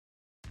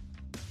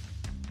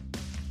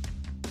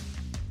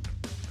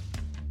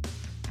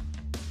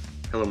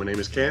Hello, my name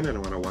is Ken, and I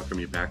want to welcome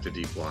you back to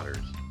Deep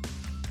Waters.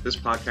 This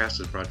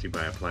podcast is brought to you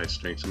by Applied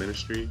Strengths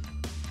Ministry,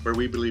 where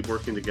we believe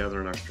working together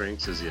in our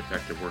strengths is the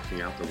effective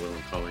working out the will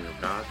and calling of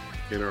God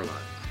in our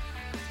lives.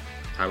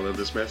 The title of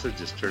this message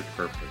is Church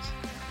Purpose.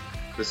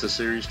 This is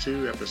Series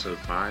 2, Episode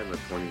 5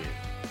 of 28.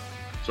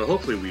 So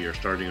hopefully we are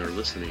starting our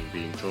listening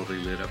being totally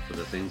lit up for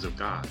the things of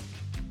God.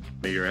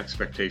 May your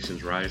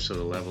expectations rise to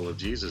the level of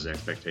Jesus'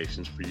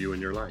 expectations for you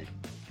and your life.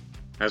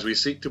 As we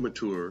seek to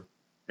mature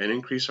and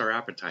increase our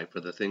appetite for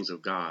the things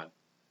of God,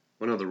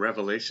 one of the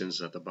revelations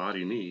that the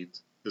body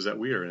needs is that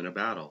we are in a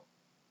battle.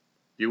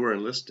 You were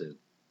enlisted,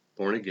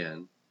 born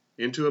again,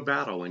 into a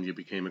battle when you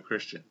became a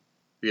Christian.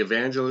 The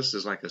evangelist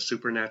is like a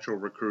supernatural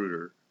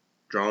recruiter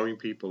drawing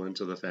people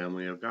into the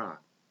family of God.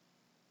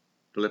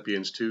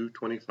 Philippians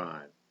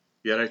 2:25.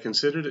 Yet I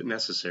considered it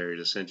necessary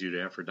to send you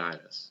to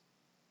Epaphroditus,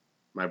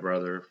 my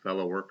brother,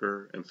 fellow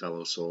worker, and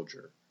fellow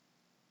soldier,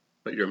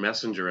 but your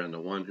messenger and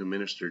the one who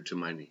ministered to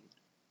my need.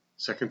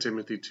 2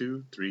 Timothy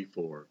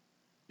 2:3-4.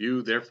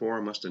 You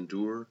therefore must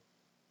endure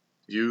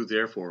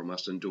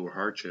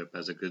hardship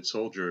as a good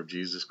soldier of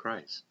Jesus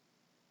Christ.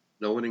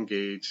 No one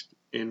engaged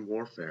in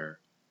warfare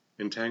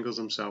entangles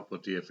himself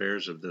with the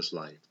affairs of this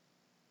life,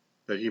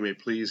 that he may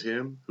please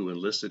him who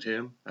enlisted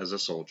him as a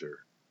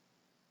soldier.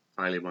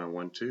 Philemon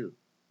 1:2.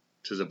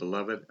 To the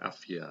beloved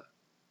Aphia,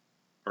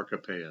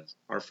 Archippus,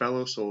 our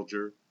fellow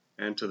soldier,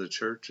 and to the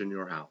church in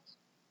your house.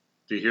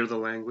 Do you hear the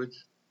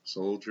language?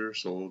 Soldier,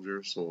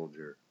 soldier,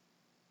 soldier.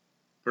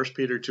 1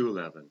 Peter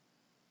 2:11.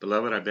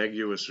 Beloved, I beg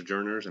you as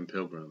sojourners and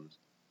pilgrims,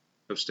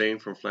 abstain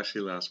from fleshly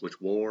lusts which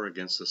war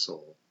against the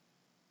soul.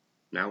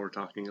 Now we're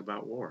talking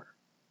about war.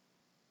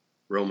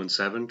 Romans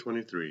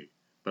 7:23.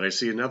 But I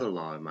see another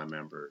law in my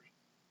members,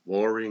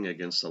 warring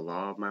against the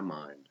law of my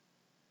mind,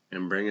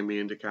 and bringing me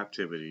into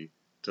captivity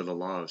to the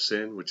law of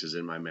sin which is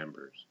in my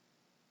members.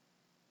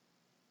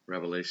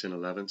 Revelation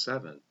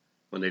 11:7.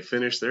 When they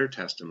finish their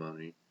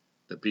testimony,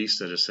 the beast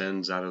that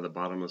ascends out of the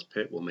bottomless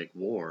pit will make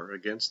war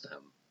against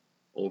them,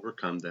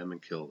 overcome them,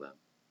 and kill them.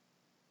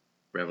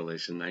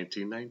 Revelation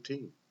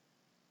 19:19.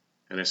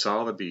 And I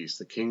saw the beast,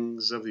 the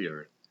kings of the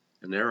earth,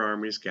 and their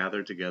armies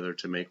gathered together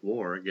to make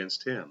war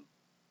against him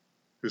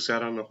who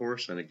sat on the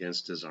horse and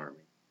against his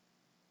army.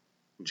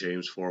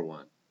 James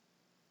 4:1.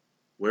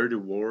 Where do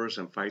wars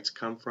and fights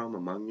come from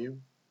among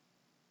you?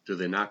 Do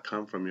they not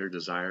come from your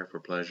desire for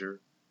pleasure,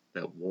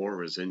 that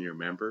war is in your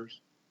members?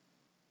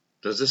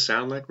 Does this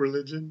sound like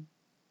religion?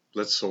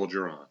 Let's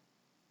soldier on.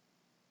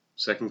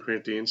 2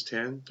 Corinthians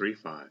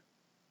 10:3-5.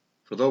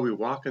 For though we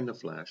walk in the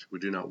flesh, we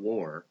do not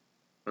war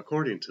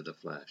according to the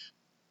flesh.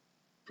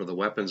 For the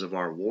weapons of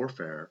our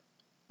warfare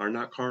are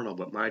not carnal,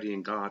 but mighty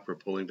in God for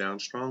pulling down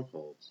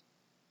strongholds,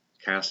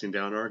 casting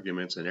down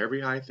arguments and every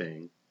high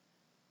thing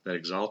that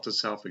exalts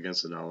itself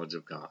against the knowledge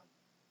of God,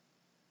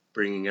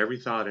 bringing every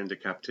thought into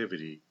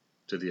captivity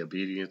to the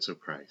obedience of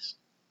Christ.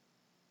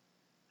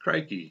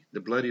 Crikey,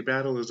 the bloody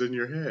battle is in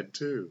your head,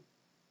 too.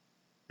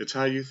 It's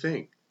how you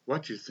think,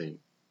 what you think,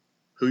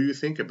 who you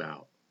think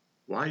about,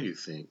 why you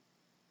think,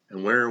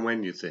 and where and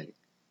when you think.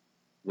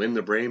 Win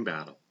the brain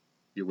battle.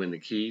 You win the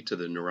key to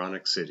the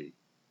neuronic city.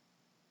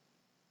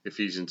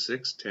 Ephesians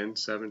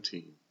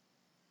 6:10-17.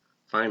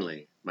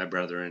 Finally, my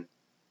brethren,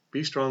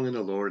 be strong in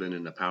the Lord and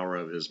in the power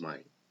of his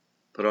might.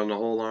 Put on the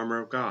whole armor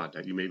of God,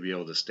 that you may be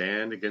able to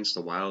stand against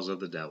the wiles of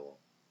the devil.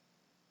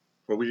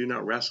 For we do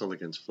not wrestle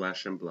against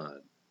flesh and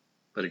blood,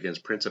 but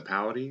against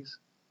principalities,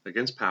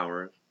 against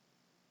powers,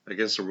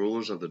 against the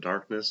rulers of the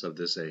darkness of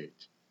this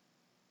age,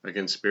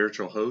 against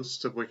spiritual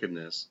hosts of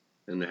wickedness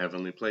in the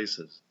heavenly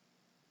places.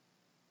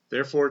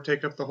 Therefore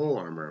take up the whole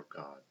armor of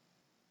God,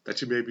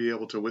 that you may be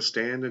able to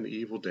withstand an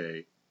evil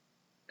day,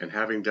 and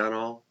having done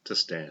all, to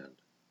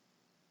stand.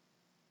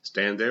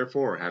 Stand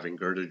therefore, having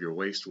girded your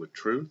waist with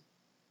truth,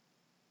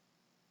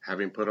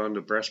 having put on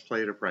the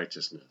breastplate of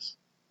righteousness,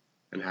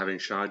 and having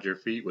shod your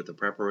feet with the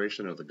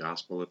preparation of the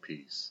gospel of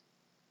peace.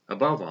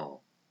 Above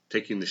all,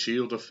 taking the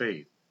shield of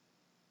faith,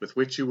 with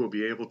which you will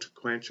be able to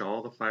quench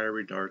all the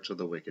fiery darts of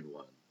the wicked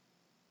one,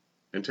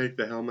 and take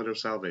the helmet of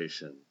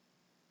salvation,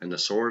 and the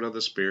sword of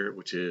the Spirit,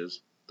 which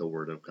is the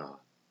Word of God.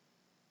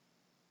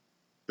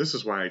 This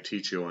is why I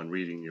teach you on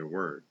reading your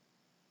Word.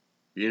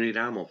 You need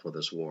ammo for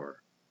this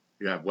war.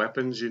 You have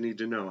weapons you need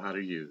to know how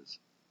to use.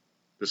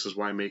 This is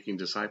why making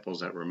disciples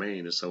that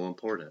remain is so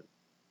important.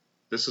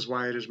 This is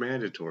why it is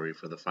mandatory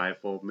for the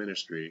fivefold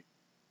ministry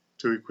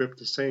to equip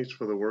the saints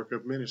for the work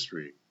of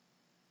ministry.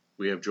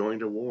 We have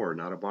joined a war,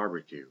 not a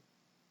barbecue.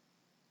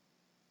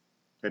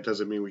 That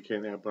doesn't mean we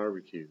can't have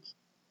barbecues.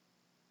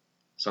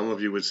 Some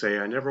of you would say,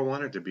 I never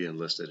wanted to be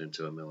enlisted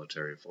into a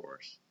military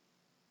force.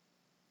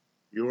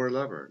 You are a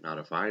lover, not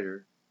a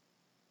fighter.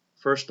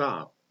 First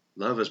off,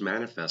 love is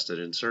manifested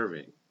in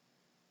serving.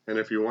 And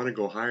if you want to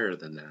go higher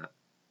than that,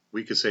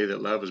 we could say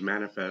that love is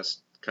manifested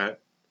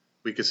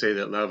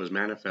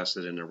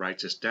in the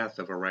righteous death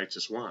of a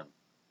righteous one.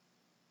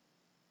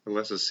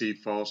 Unless a seed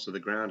falls to the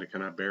ground, it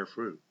cannot bear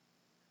fruit.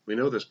 We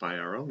know this by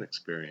our own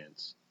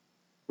experience,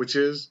 which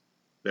is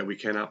that we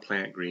cannot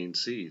plant green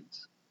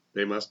seeds.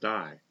 They must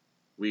die.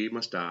 We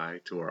must die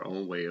to our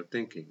own way of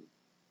thinking.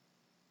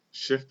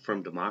 Shift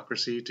from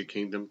democracy to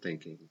kingdom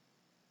thinking.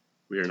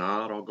 We are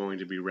not all going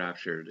to be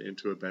raptured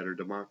into a better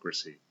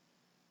democracy,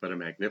 but a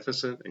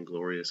magnificent and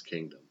glorious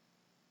kingdom.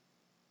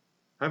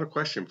 I have a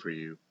question for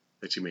you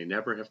that you may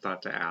never have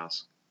thought to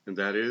ask, and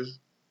that is,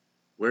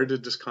 where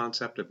did this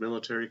concept of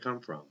military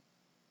come from?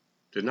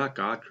 Did not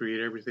God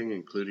create everything,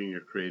 including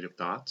your creative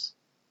thoughts?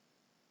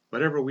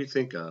 Whatever we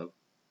think of,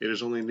 it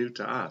is only new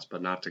to us,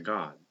 but not to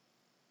God.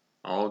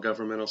 All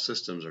governmental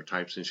systems are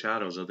types and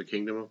shadows of the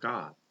kingdom of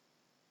God,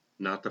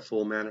 not the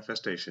full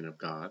manifestation of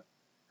God,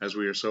 as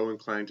we are so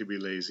inclined to be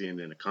lazy and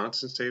in a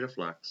constant state of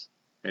flux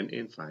and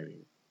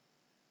infighting,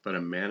 but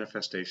a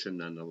manifestation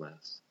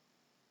nonetheless.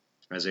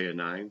 Isaiah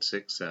 9,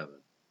 6, 7.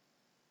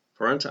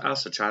 For unto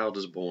us a child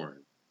is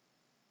born,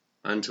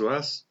 unto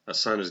us a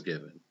son is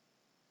given,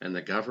 and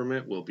the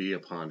government will be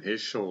upon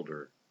his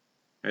shoulder,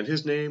 and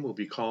his name will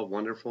be called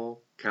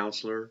Wonderful,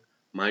 Counselor,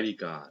 Mighty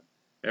God,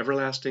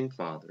 Everlasting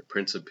Father,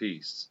 Prince of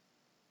Peace.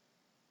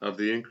 Of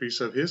the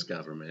increase of his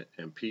government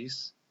and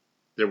peace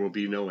there will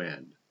be no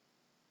end,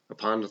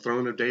 upon the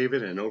throne of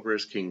David and over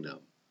his kingdom,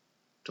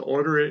 to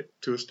order it,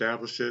 to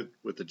establish it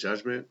with the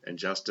judgment and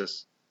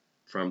justice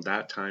from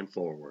that time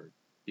forward,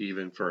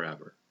 even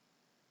forever.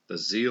 The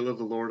zeal of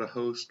the Lord of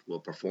hosts will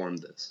perform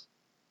this.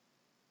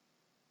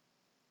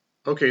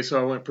 Okay,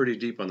 so I went pretty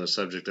deep on the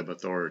subject of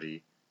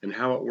authority and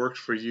how it works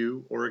for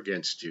you or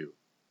against you.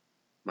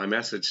 My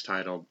message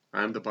titled,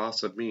 I'm the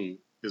Boss of Me,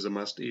 is a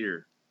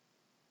must-ear.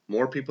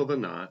 More people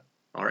than not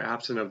are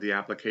absent of the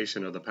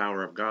application of the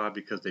power of God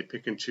because they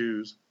pick and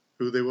choose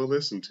who they will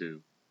listen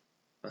to.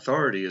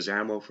 Authority is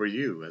ammo for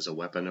you as a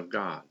weapon of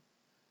God,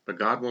 but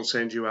God won't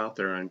send you out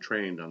there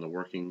untrained on the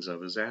workings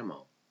of his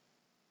ammo.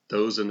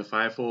 Those in the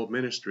fivefold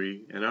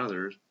ministry and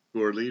others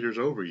who are leaders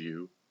over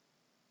you,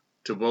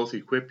 to both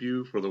equip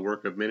you for the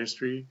work of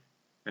ministry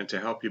and to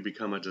help you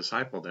become a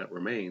disciple that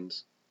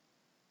remains,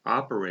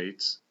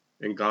 operates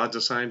in God's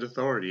assigned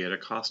authority at a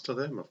cost to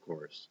them, of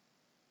course.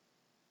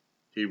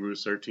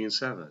 Hebrews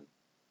 13:7.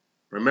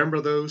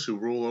 Remember those who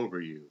rule over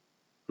you,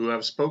 who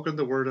have spoken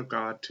the word of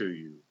God to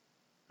you,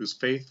 whose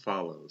faith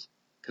follows,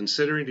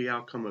 considering the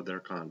outcome of their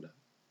conduct.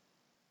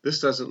 This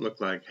doesn't look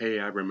like, hey,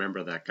 I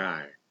remember that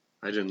guy.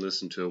 I didn't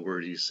listen to a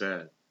word he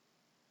said.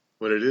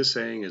 What it is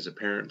saying is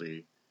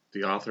apparently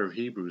the author of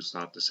Hebrews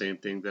thought the same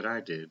thing that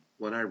I did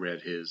when I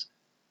read his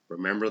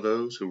remember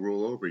those who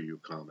rule over you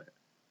comment,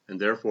 and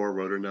therefore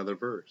wrote another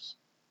verse.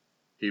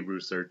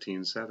 Hebrews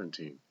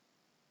 13:17.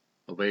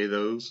 Obey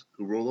those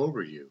who rule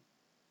over you,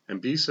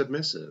 and be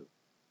submissive,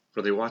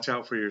 for they watch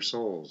out for your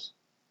souls,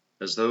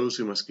 as those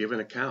who must give an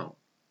account.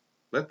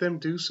 Let them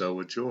do so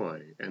with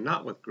joy, and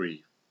not with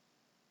grief,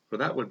 for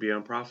that would be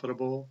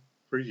unprofitable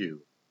for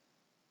you.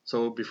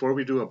 So before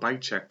we do a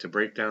bite check to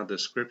break down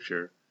this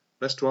scripture,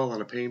 let's dwell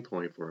on a pain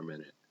point for a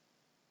minute.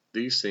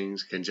 These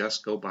things can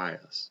just go by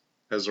us,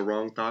 as the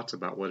wrong thoughts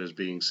about what is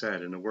being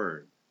said in the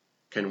Word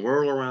can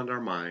whirl around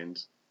our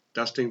minds,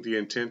 dusting the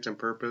intent and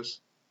purpose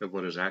of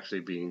what is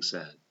actually being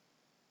said.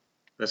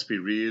 Let's be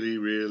really,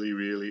 really,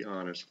 really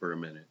honest for a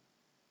minute.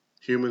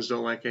 Humans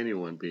don't like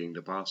anyone being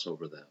the boss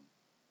over them.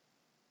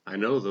 I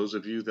know those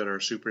of you that are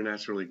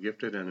supernaturally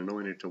gifted and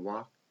anointed to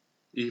walk,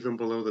 even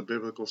below the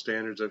biblical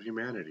standards of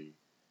humanity,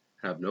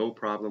 have no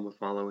problem with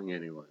following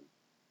anyone.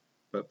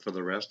 But for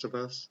the rest of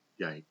us,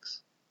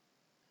 yikes.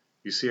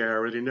 You see, I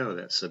already know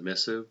that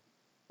submissive,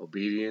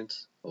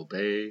 obedience,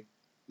 obey,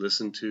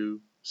 listen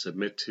to,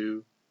 submit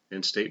to,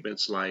 and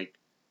statements like,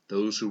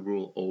 those who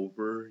rule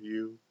over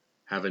you,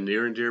 have a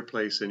near and dear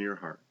place in your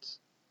hearts.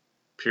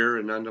 Pure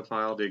and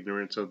undefiled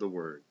ignorance of the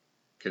word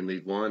can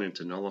lead one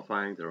into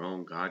nullifying their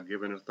own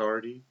God-given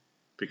authority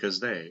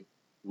because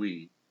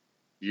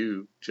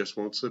you just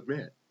won't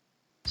submit.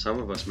 Some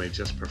of us may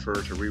just prefer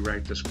to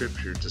rewrite the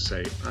scripture to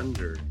say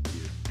under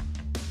you.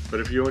 But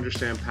if you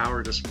understand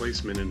power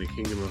displacement in the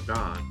kingdom of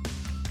God,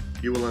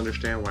 you will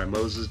understand why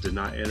Moses did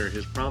not enter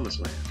his promised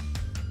land.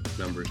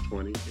 Numbers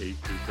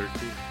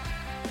 20:8-13.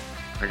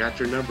 I got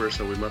your number,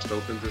 so we must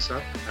open this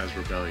up as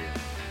rebellion.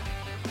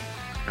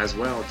 As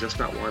well, just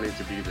not wanting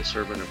to be the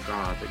servant of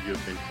God that you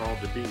have been called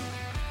to be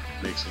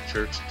makes the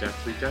church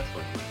deathly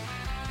deathly.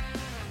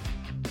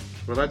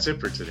 Well, that's it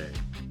for today.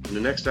 In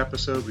the next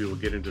episode, we will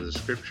get into the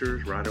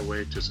scriptures right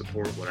away to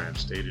support what I have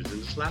stated in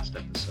this last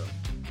episode.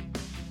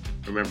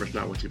 Remember, it's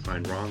not what you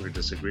find wrong or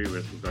disagree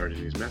with regarding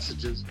these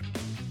messages,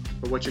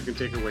 but what you can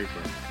take away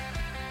from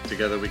it.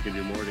 Together we can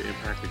do more to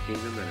impact the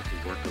kingdom than if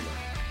we work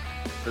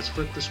alone. Let's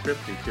flip the script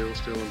and kill,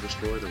 steal, and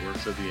destroy the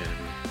works of the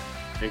enemy,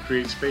 and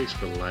create space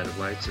for the light of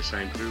lights to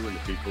shine through in the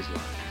people's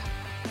lives.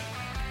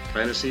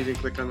 Plant a seed and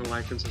click on the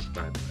like and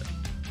subscribe button.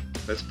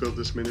 Let's build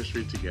this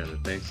ministry together.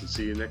 Thanks, and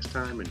see you next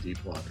time in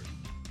deep waters.